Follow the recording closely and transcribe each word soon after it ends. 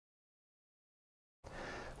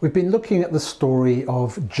We've been looking at the story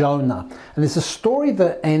of Jonah, and it's a story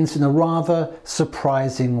that ends in a rather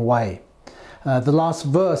surprising way. The last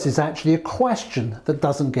verse is actually a question that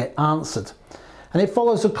doesn't get answered, and it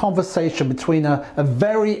follows a conversation between a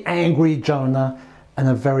very angry Jonah and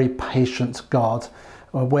a very patient God,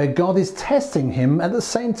 where God is testing him, at the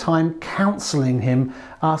same time counseling him,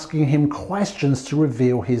 asking him questions to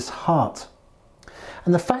reveal his heart.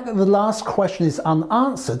 And the fact that the last question is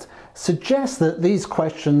unanswered suggests that these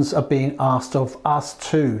questions are being asked of us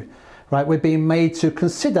too, right? We're being made to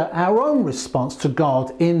consider our own response to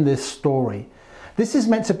God in this story. This is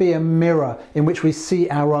meant to be a mirror in which we see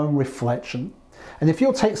our own reflection. And if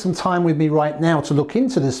you'll take some time with me right now to look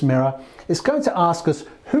into this mirror, it's going to ask us,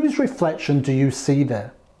 whose reflection do you see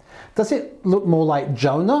there? Does it look more like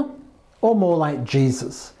Jonah or more like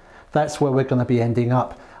Jesus? That's where we're going to be ending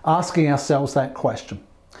up, asking ourselves that question.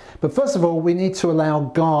 But first of all, we need to allow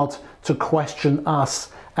God to question us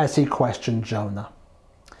as he questioned Jonah.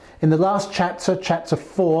 In the last chapter, chapter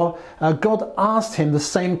 4, God asked him the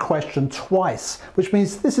same question twice, which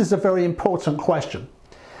means this is a very important question.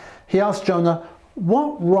 He asked Jonah,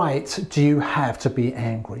 "What right do you have to be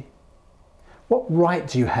angry?" What right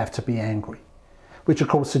do you have to be angry? Which of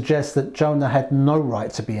course suggests that Jonah had no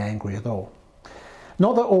right to be angry at all.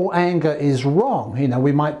 Not that all anger is wrong. You know,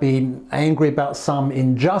 we might be angry about some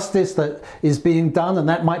injustice that is being done, and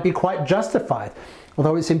that might be quite justified.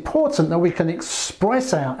 Although it's important that we can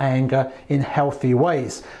express our anger in healthy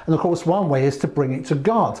ways. And of course, one way is to bring it to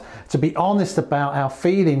God, to be honest about our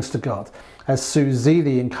feelings to God, as Sue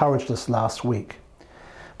Zeeley encouraged us last week.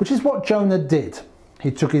 Which is what Jonah did. He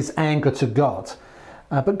took his anger to God.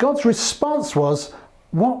 But God's response was,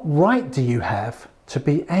 "What right do you have to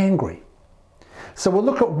be angry?" So we'll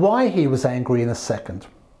look at why he was angry in a second.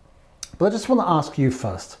 But I just want to ask you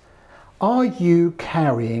first, are you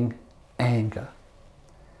carrying anger?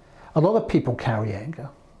 A lot of people carry anger.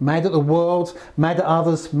 Mad at the world, mad at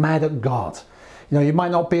others, mad at God. You know, you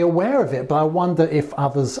might not be aware of it, but I wonder if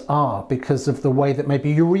others are, because of the way that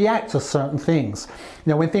maybe you react to certain things.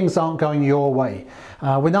 You know, when things aren't going your way,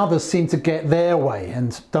 when others seem to get their way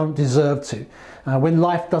and don't deserve to, when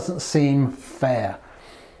life doesn't seem fair.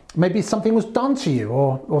 Maybe something was done to you,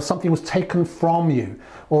 or something was taken from you,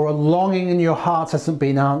 or a longing in your heart hasn't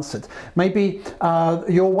been answered. Maybe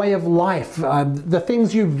your way of life, the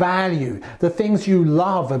things you value, the things you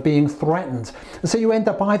love are being threatened. And so you end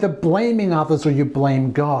up either blaming others or you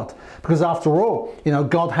blame God. Because after all, you know,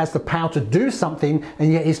 God has the power to do something,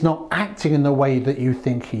 and yet he's not acting in the way that you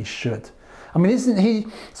think he should. I mean, isn't he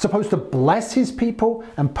supposed to bless his people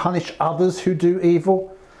and punish others who do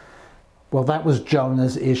evil? Well, that was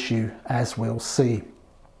Jonah's issue, as we'll see.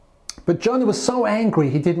 But Jonah was so angry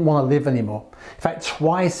he didn't want to live anymore. In fact,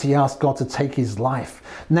 twice he asked God to take his life.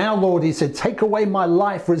 "Now, Lord," he said, "take away my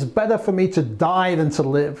life, for it's better for me to die than to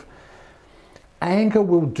live." Anger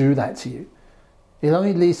will do that to you. It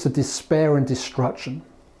only leads to despair and destruction.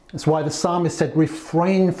 That's why the psalmist said,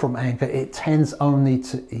 "Refrain from anger, it tends only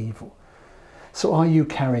to evil." So are you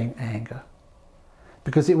carrying anger?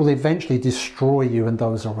 Because it will eventually destroy you and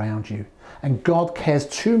those around you. And God cares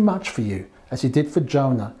too much for you, as he did for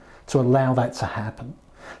Jonah, to allow that to happen.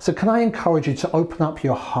 So can I encourage you to open up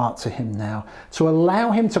your heart to him now, to allow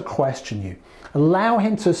him to question you, allow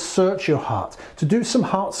him to search your heart, to do some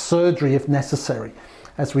heart surgery if necessary,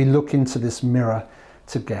 as we look into this mirror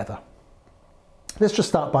together. Let's just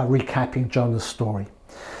start by recapping Jonah's story.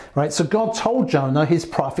 Right, so God told Jonah, his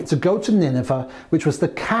prophet, to go to Nineveh, which was the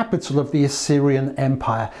capital of the Assyrian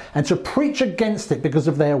Empire, and to preach against it because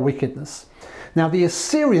of their wickedness. Now, the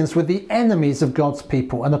Assyrians were the enemies of God's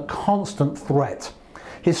people and a constant threat.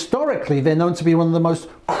 Historically, they're known to be one of the most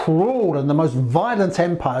cruel and the most violent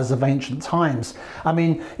empires of ancient times. I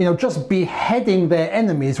mean, you know, just beheading their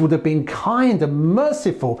enemies would have been kind and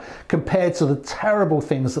merciful compared to the terrible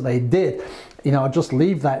things that they did. You know, I'll just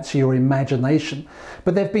leave that to your imagination.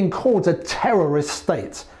 But they've been called a terrorist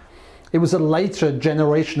state. It was a later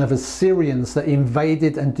generation of Assyrians that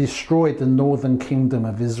invaded and destroyed the northern kingdom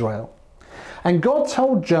of Israel. And God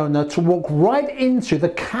told Jonah to walk right into the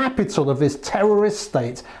capital of this terrorist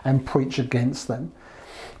state and preach against them.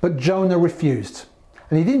 But Jonah refused.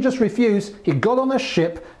 And he didn't just refuse, he got on a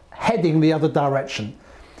ship heading the other direction.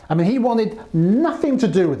 I mean, he wanted nothing to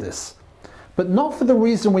do with this. But not for the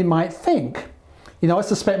reason we might think. You know, I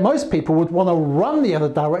suspect most people would want to run the other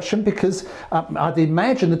direction because I'd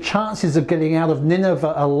imagine the chances of getting out of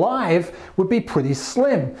Nineveh alive would be pretty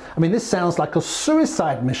slim. I mean, this sounds like a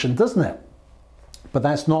suicide mission, doesn't it? But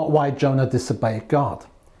that's not why Jonah disobeyed God.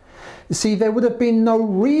 You see, there would have been no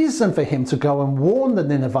reason for him to go and warn the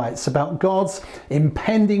Ninevites about God's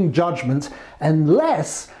impending judgment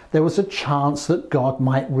unless there was a chance that God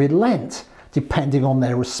might relent, depending on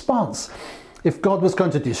their response. If God was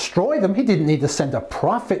going to destroy them, he didn't need to send a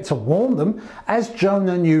prophet to warn them, as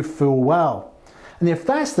Jonah knew full well. And if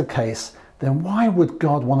that's the case, then why would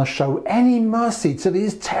God want to show any mercy to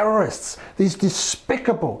these terrorists, these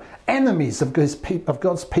despicable enemies of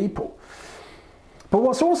God's people? But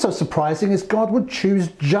what's also surprising is God would choose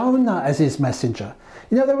Jonah as his messenger.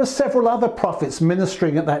 You know, there were several other prophets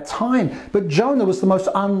ministering at that time, but Jonah was the most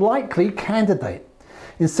unlikely candidate.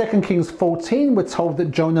 In 2 Kings 14, we're told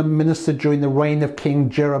that Jonah ministered during the reign of King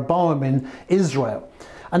Jeroboam in Israel.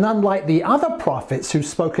 And unlike the other prophets who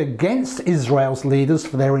spoke against Israel's leaders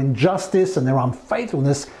for their injustice and their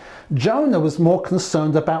unfaithfulness, Jonah was more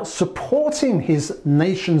concerned about supporting his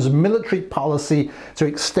nation's military policy to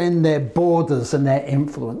extend their borders and their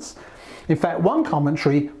influence. In fact, one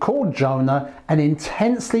commentary called Jonah an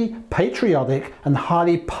intensely patriotic and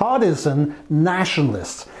highly partisan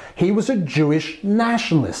nationalist. He was a Jewish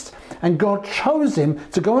nationalist, and God chose him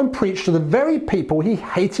to go and preach to the very people he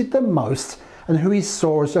hated the most and who he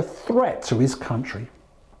saw as a threat to his country.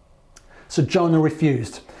 So Jonah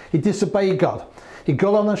refused. He disobeyed God. He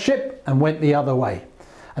got on a ship and went the other way.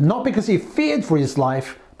 And not because he feared for his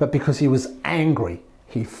life, but because he was angry.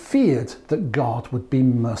 He feared that God would be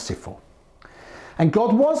merciful. And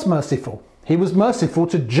God was merciful. He was merciful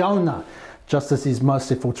to Jonah, just as he's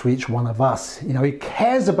merciful to each one of us. You know, he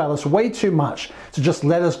cares about us way too much to just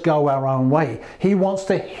let us go our own way. He wants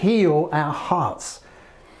to heal our hearts.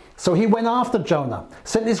 So he went after Jonah,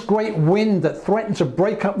 sent this great wind that threatened to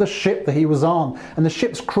break up the ship that he was on. And the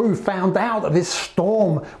ship's crew found out that this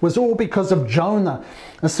storm was all because of Jonah.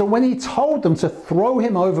 And so when he told them to throw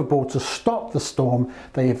him overboard to stop the storm,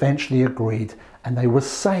 they eventually agreed and they were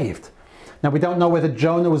saved. Now, we don't know whether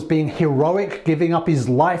Jonah was being heroic, giving up his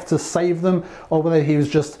life to save them, or whether he was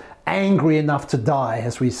just angry enough to die,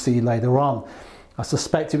 as we see later on. I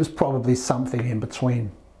suspect it was probably something in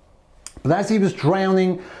between. But as he was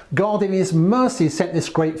drowning, God in his mercy sent this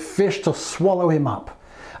great fish to swallow him up.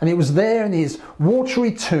 And it was there in his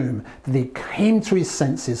watery tomb that he came to his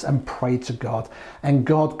senses and prayed to God. And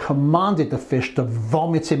God commanded the fish to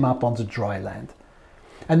vomit him up onto dry land.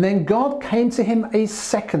 And then God came to him a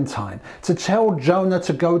second time to tell Jonah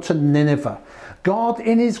to go to Nineveh. God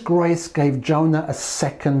in his grace gave Jonah a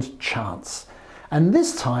second chance. And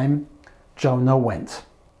this time, Jonah went.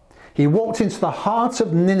 He walked into the heart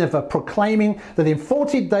of Nineveh, proclaiming that in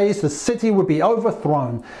 40 days the city would be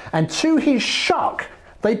overthrown. And to his shock,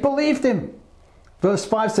 they believed him. Verse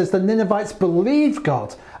 5 says, the Ninevites believed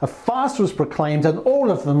God. A fast was proclaimed, and all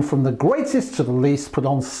of them, from the greatest to the least, put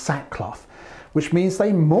on sackcloth, which means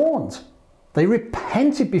they mourned. They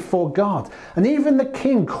repented before God. And even the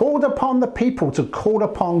king called upon the people to call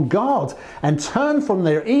upon God and turn from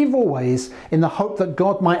their evil ways in the hope that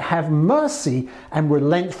God might have mercy and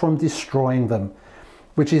relent from destroying them,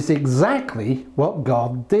 which is exactly what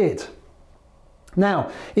God did.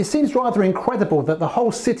 Now, it seems rather incredible that the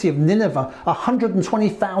whole city of Nineveh,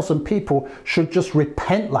 120,000 people, should just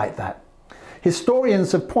repent like that.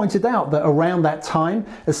 Historians have pointed out that around that time,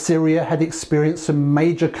 Assyria had experienced some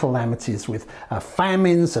major calamities with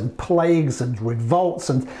famines and plagues and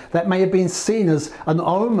revolts, and that may have been seen as an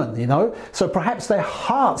omen, you know. So perhaps their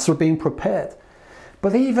hearts were being prepared.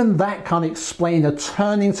 But even that can't explain a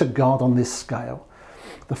turning to God on this scale.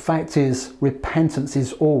 The fact is, repentance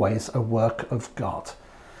is always a work of God.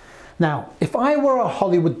 Now, if I were a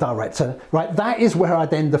Hollywood director, right, that is where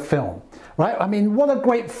I'd end the film. Right? I mean, what a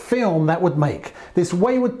great film that would make. This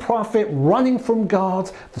wayward prophet running from God,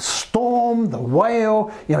 the storm, the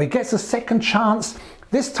whale, you know, he gets a second chance.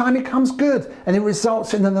 This time it comes good and it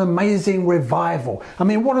results in an amazing revival. I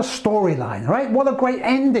mean, what a storyline, right? What a great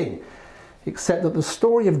ending. Except that the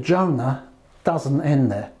story of Jonah doesn't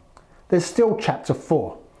end there. There's still chapter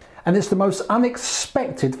 4. And it's the most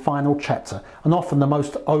unexpected final chapter, and often the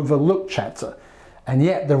most overlooked chapter. And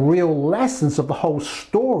yet the real lessons of the whole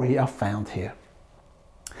story are found here.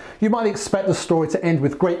 You might expect the story to end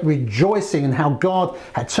with great rejoicing in how God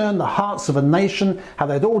had turned the hearts of a nation, how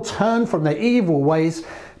they'd all turned from their evil ways,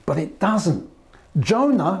 but it doesn't.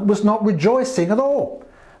 Jonah was not rejoicing at all.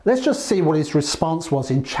 Let's just see what his response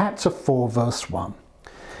was in chapter 4, verse 1.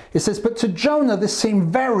 It says, but to Jonah this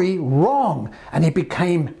seemed very wrong, and he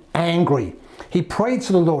became angry. He prayed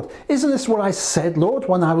to the Lord, isn't this what I said, Lord,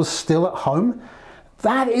 when I was still at home?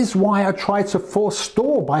 That is why I tried to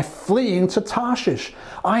forestall by fleeing to Tarshish.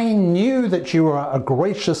 I knew that you are a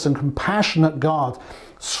gracious and compassionate God,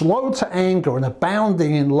 slow to anger and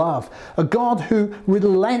abounding in love, a God who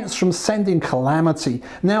relents from sending calamity.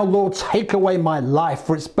 Now, Lord, take away my life,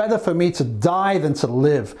 for it's better for me to die than to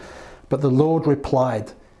live. But the Lord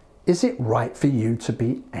replied, is it right for you to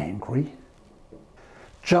be angry?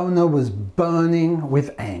 Jonah was burning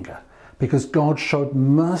with anger because God showed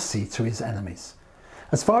mercy to his enemies.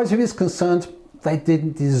 As far as he was concerned, they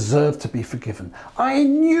didn't deserve to be forgiven. I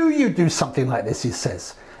knew you'd do something like this, he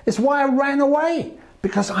says. It's why I ran away,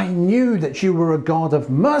 because I knew that you were a God of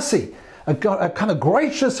mercy, a kind of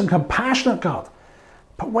gracious and compassionate God.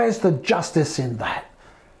 But where's the justice in that?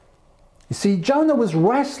 You see, Jonah was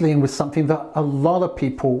wrestling with something that a lot of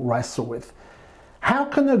people wrestle with. How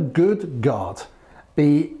can a good God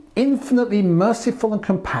be infinitely merciful and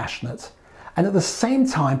compassionate and at the same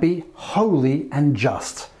time be holy and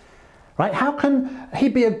just? Right? How can he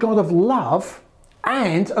be a God of love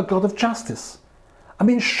and a God of justice? I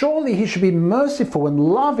mean, surely he should be merciful and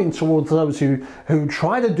loving towards those who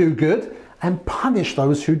try to do good and punish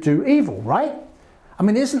those who do evil, right? I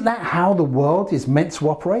mean, isn't that how the world is meant to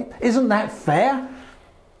operate? Isn't that fair?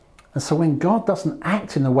 And so when God doesn't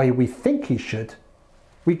act in the way we think he should,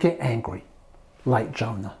 we get angry, like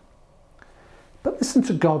Jonah. But listen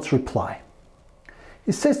to God's reply.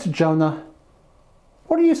 He says to Jonah,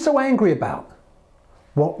 what are you so angry about?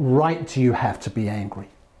 What right do you have to be angry?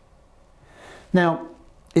 Now,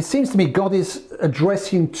 it seems to me God is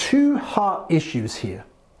addressing two heart issues here.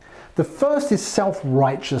 The first is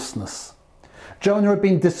self-righteousness. Jonah had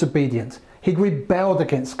been disobedient. He'd rebelled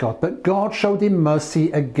against God, but God showed him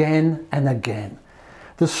mercy again and again.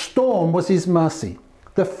 The storm was his mercy.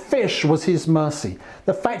 The fish was his mercy.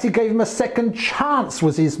 The fact he gave him a second chance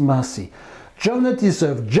was his mercy. Jonah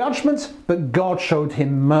deserved judgment, but God showed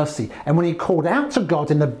him mercy. And when he called out to God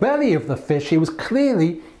in the belly of the fish, he was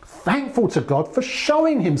clearly thankful to God for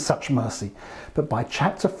showing him such mercy. But by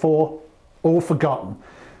chapter 4, all forgotten.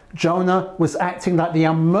 Jonah was acting like the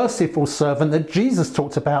unmerciful servant that Jesus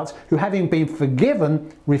talked about, who, having been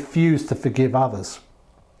forgiven, refused to forgive others.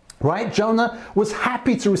 Right? Jonah was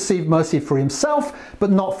happy to receive mercy for himself,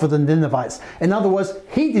 but not for the Ninevites. In other words,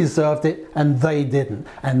 he deserved it and they didn't.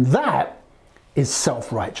 And that is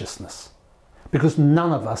self-righteousness, because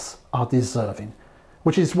none of us are deserving.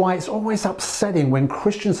 Which is why it's always upsetting when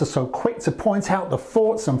Christians are so quick to point out the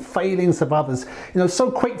faults and failings of others. So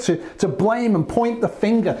quick to blame and point the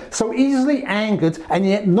finger, so easily angered and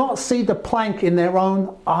yet not see the plank in their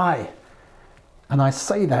own eye. And I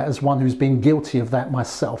say that as one who's been guilty of that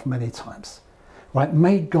myself many times. Right?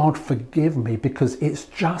 May God forgive me, because it's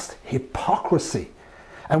just hypocrisy.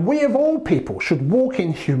 And we of all people should walk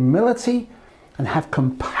in humility and have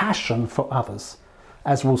compassion for others,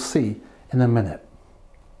 as we'll see in a minute.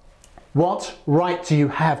 What right do you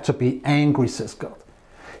have to be angry, says God?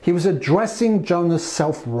 He was addressing Jonah's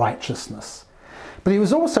self-righteousness, but he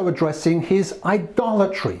was also addressing his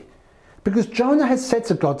idolatry, because Jonah had said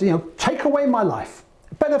to God, take away my life.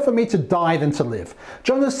 Better for me to die than to live.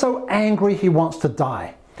 Jonah's so angry he wants to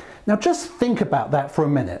die. Now just think about that for a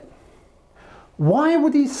minute. Why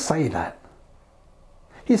would he say that?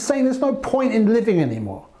 He's saying there's no point in living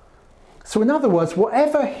anymore. So in other words,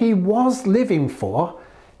 whatever he was living for,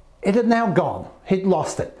 it had now gone. He'd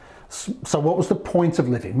lost it. So what was the point of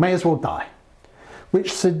living? May as well die.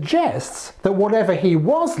 Which suggests that whatever he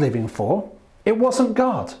was living for, it wasn't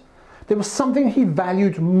God. There was something he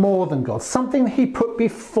valued more than God, something he put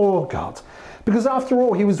before God. Because after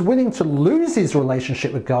all, he was willing to lose his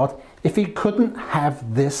relationship with God if he couldn't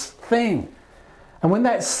have this thing. And when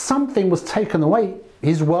that something was taken away,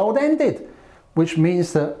 his world ended. Which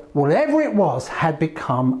means that whatever it was had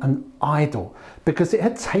become an idol, because it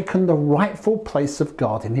had taken the rightful place of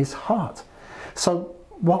God in his heart. So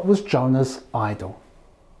what was Jonah's idol?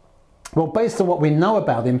 Well, based on what we know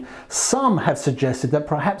about him, some have suggested that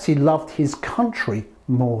perhaps he loved his country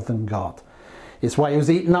more than God. It's why he was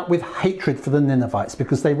eaten up with hatred for the Ninevites,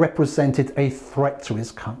 because they represented a threat to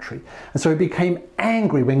his country. And so he became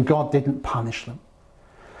angry when God didn't punish them.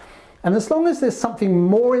 And as long as there's something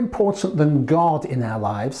more important than God in our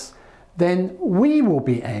lives, then we will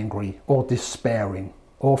be angry or despairing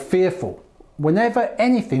or fearful whenever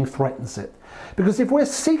anything threatens it. Because if we're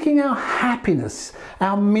seeking our happiness,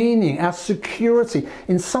 our meaning, our security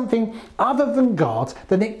in something other than God,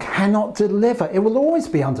 then it cannot deliver. It will always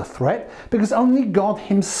be under threat, because only God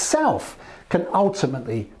himself can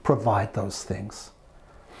ultimately provide those things.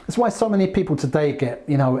 That's why so many people today get,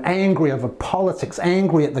 angry over politics,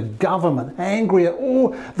 angry at the government, angry at all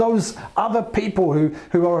those other people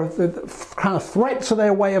who are a kind of threat to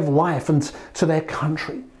their way of life and to their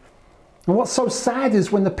country. And what's so sad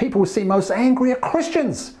is when the people who seem most angry are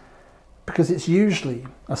Christians, because it's usually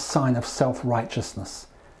a sign of self-righteousness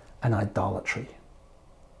and idolatry.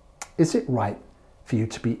 Is it right for you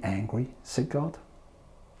to be angry, said God?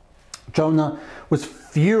 Jonah was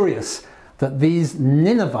furious that these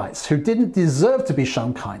Ninevites, who didn't deserve to be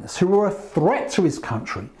shown kindness, who were a threat to his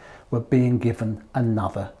country, were being given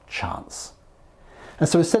another chance. And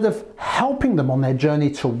so instead of helping them on their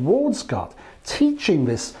journey towards God, teaching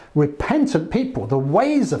this repentant people the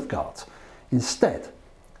ways of God, instead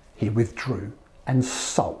he withdrew and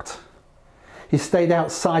sulked. He stayed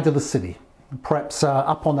outside of the city, perhaps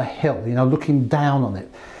up on a hill, looking down on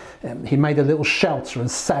it. He made a little shelter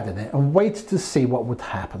and sat in it and waited to see what would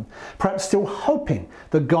happen, perhaps still hoping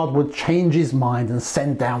that God would change his mind and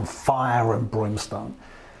send down fire and brimstone.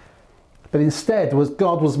 But instead,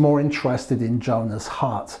 God was more interested in Jonah's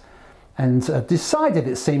heart and decided,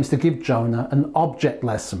 it seems, to give Jonah an object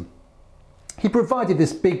lesson. He provided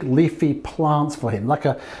this big leafy plant for him, like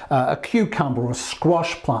a cucumber or a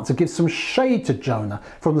squash plant, to give some shade to Jonah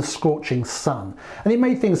from the scorching sun. And he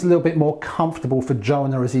made things a little bit more comfortable for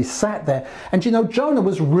Jonah as he sat there. And Jonah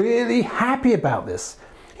was really happy about this.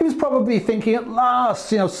 He was probably thinking, at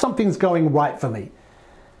last, something's going right for me.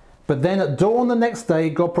 But then at dawn the next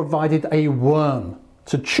day, God provided a worm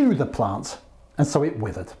to chew the plant, and so it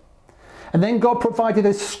withered. And then God provided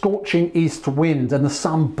a scorching east wind, and the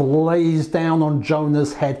sun blazed down on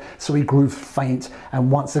Jonah's head, so he grew faint, and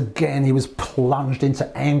once again he was plunged into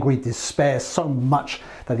angry despair, so much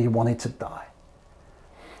that he wanted to die.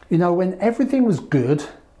 When everything was good,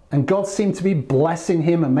 and God seemed to be blessing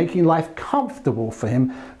him and making life comfortable for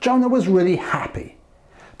him, Jonah was really happy.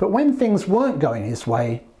 But when things weren't going his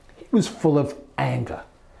way, he was full of anger.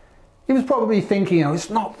 He was probably thinking, it's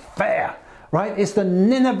not fair. Right? It's the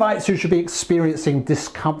Ninevites who should be experiencing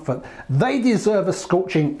discomfort. They deserve a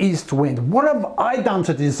scorching east wind. What have I done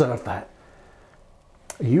to deserve that?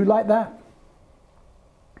 Are you like that?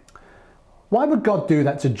 Why would God do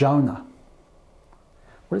that to Jonah?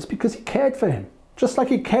 Well, it's because he cared for him, just like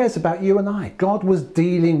he cares about you and I. God was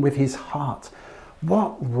dealing with his heart.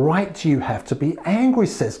 What right do you have to be angry,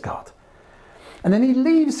 says God? And then he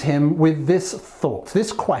leaves him with this thought,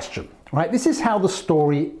 this question. Right? This is how the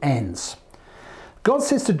story ends. God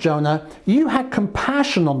says to Jonah, you had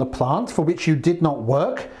compassion on the plant for which you did not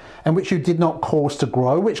work and which you did not cause to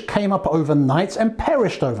grow, which came up overnight and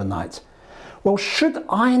perished overnight. Well, should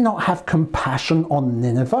I not have compassion on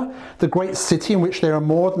Nineveh, the great city in which there are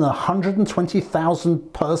more than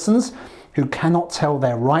 120,000 persons who cannot tell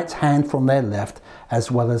their right hand from their left,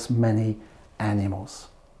 as well as many animals?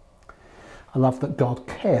 I love that God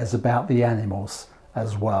cares about the animals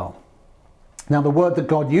as well. Now, the word that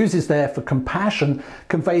God uses there for compassion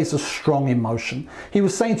conveys a strong emotion. He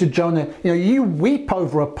was saying to Jonah, you weep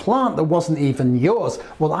over a plant that wasn't even yours.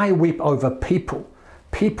 Well, I weep over people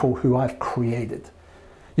who I've created.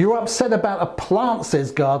 You're upset about a plant,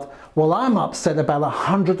 says God. Well, I'm upset about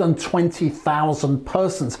 120,000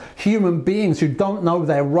 persons, human beings who don't know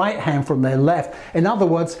their right hand from their left. In other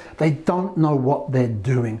words, they don't know what they're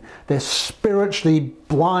doing. They're spiritually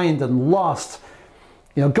blind and lost.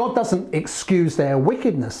 God doesn't excuse their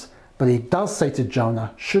wickedness, but he does say to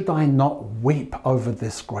Jonah, should I not weep over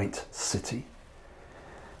this great city?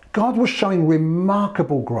 God was showing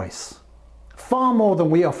remarkable grace, far more than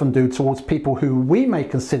we often do towards people who we may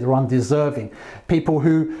consider undeserving, people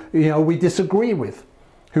who we disagree with,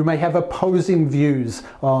 who may have opposing views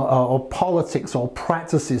or politics or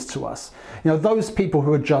practices to us. Those people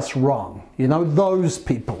who are just wrong, those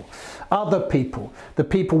people. Other people, the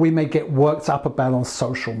people we may get worked up about on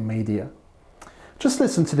social media. Just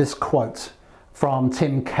listen to this quote from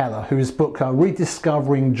Tim Keller, whose book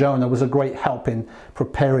Rediscovering Jonah was a great help in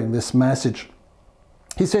preparing this message.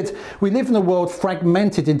 He said, we live in a world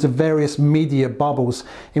fragmented into various media bubbles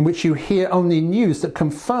in which you hear only news that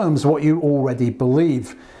confirms what you already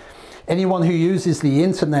believe. Anyone who uses the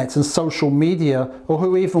internet and social media, or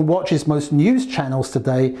who even watches most news channels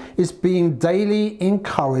today, is being daily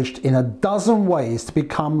encouraged in a dozen ways to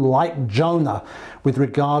become like Jonah with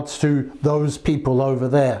regards to those people over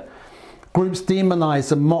there. Groups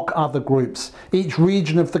demonize and mock other groups. Each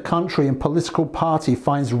region of the country and political party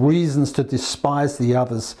finds reasons to despise the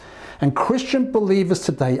others. And Christian believers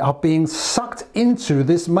today are being sucked into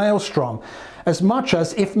this maelstrom as much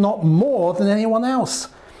as, if not more, than anyone else.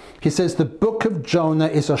 He says the book of Jonah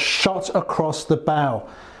is a shot across the bow,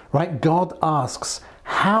 right? God asks,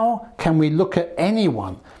 how can we look at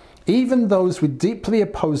anyone, even those with deeply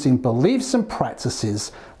opposing beliefs and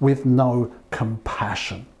practices, with no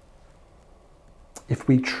compassion? If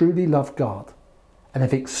we truly love God and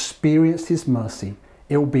have experienced his mercy,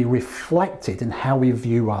 it will be reflected in how we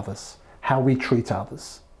view others, how we treat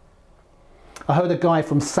others. I heard a guy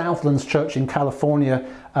from Southlands Church in California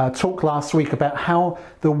talk last week about how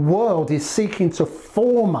the world is seeking to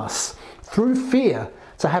form us through fear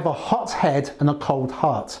to have a hot head and a cold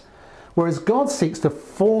heart, whereas God seeks to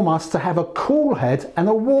form us to have a cool head and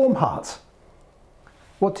a warm heart.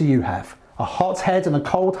 What do you have? A hot head and a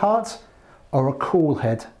cold heart, or a cool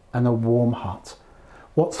head and a warm heart?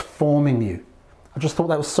 What's forming you? I just thought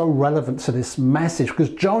that was so relevant to this message, because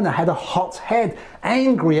Jonah had a hot head,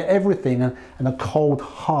 angry at everything, and a cold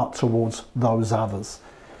heart towards those others.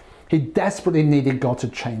 He desperately needed God to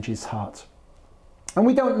change his heart. And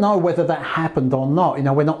we don't know whether that happened or not. You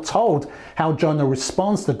know, we're not told how Jonah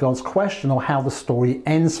responds to God's question or how the story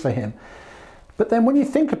ends for him. But then when you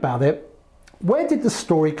think about it, where did the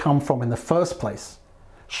story come from in the first place?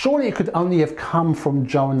 Surely it could only have come from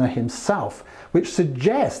Jonah himself, which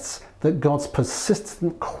suggests that God's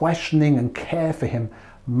persistent questioning and care for him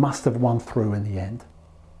must have won through in the end.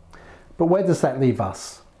 But where does that leave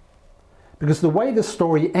us? Because the way the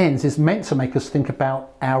story ends is meant to make us think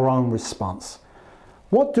about our own response.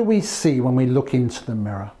 What do we see when we look into the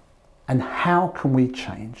mirror? And how can we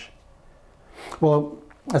change? Well,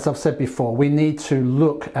 as I've said before, we need to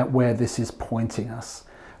look at where this is pointing us,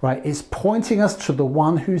 right? It's pointing us to the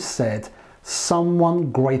one who said,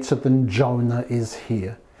 someone greater than Jonah is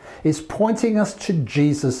here. It's pointing us to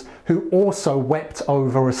Jesus, who also wept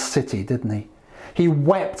over a city, didn't he? He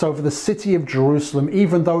wept over the city of Jerusalem,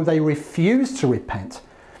 even though they refused to repent.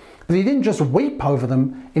 But he didn't just weep over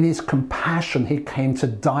them. In his compassion, he came to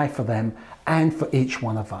die for them and for each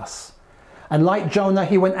one of us. And like Jonah,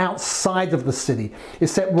 he went outside of the city,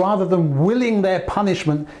 except rather than willing their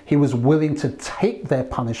punishment, he was willing to take their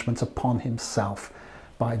punishment upon himself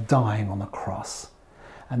by dying on the cross.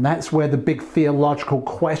 And that's where the big theological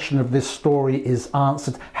question of this story is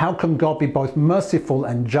answered. How can God be both merciful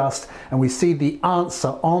and just? And we see the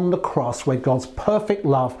answer on the cross, where God's perfect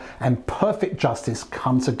love and perfect justice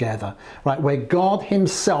come together, right? Where God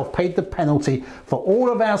himself paid the penalty for all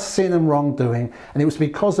of our sin and wrongdoing. And it was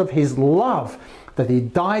because of his love that he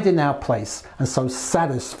died in our place and so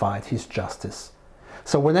satisfied his justice.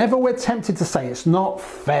 So whenever we're tempted to say it's not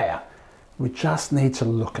fair, we just need to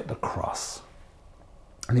look at the cross.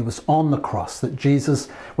 And it was on the cross that Jesus,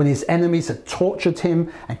 when his enemies had tortured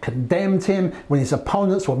him and condemned him, when his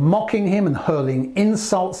opponents were mocking him and hurling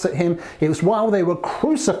insults at him, it was while they were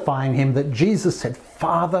crucifying him that Jesus said,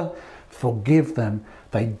 Father, forgive them.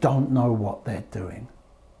 They don't know what they're doing.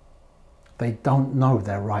 They don't know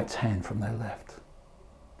their right hand from their left.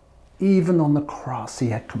 Even on the cross, he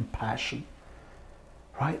had compassion.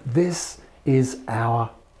 Right? This is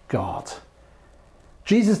our God.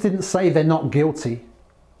 Jesus didn't say they're not guilty.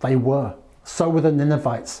 They were. So were the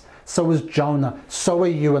Ninevites. So was Jonah. So are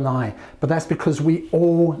you and I. But that's because we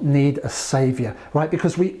all need a Saviour, right?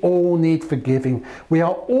 Because we all need forgiving. We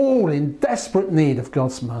are all in desperate need of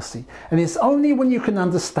God's mercy. And it's only when you can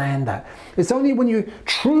understand that, it's only when you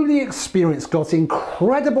truly experience God's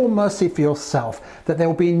incredible mercy for yourself, that there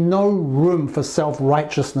will be no room for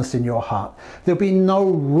self-righteousness in your heart. There'll be no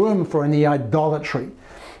room for any idolatry.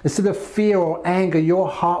 Instead of fear or anger, your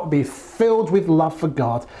heart will be filled with love for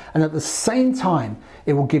God, and at the same time,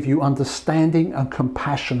 it will give you understanding and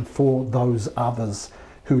compassion for those others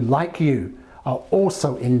who, like you, are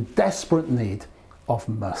also in desperate need of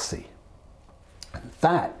mercy. And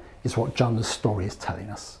that is what Jonah's story is telling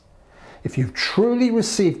us. If you've truly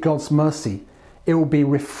received God's mercy, it will be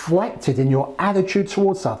reflected in your attitude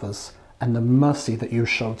towards others and the mercy that you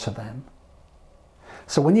show to them.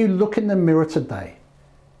 So when you look in the mirror today,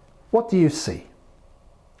 what do you see?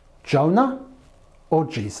 Jonah or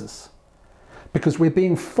Jesus? Because we're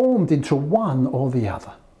being formed into one or the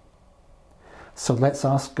other. So let's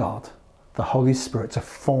ask God, the Holy Spirit, to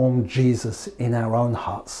form Jesus in our own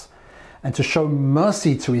hearts and to show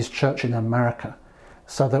mercy to his church in America,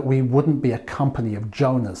 so that we wouldn't be a company of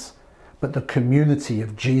Jonahs, but the community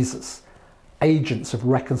of Jesus, agents of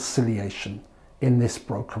reconciliation in this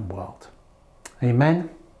broken world. Amen.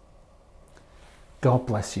 God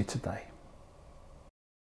bless you today.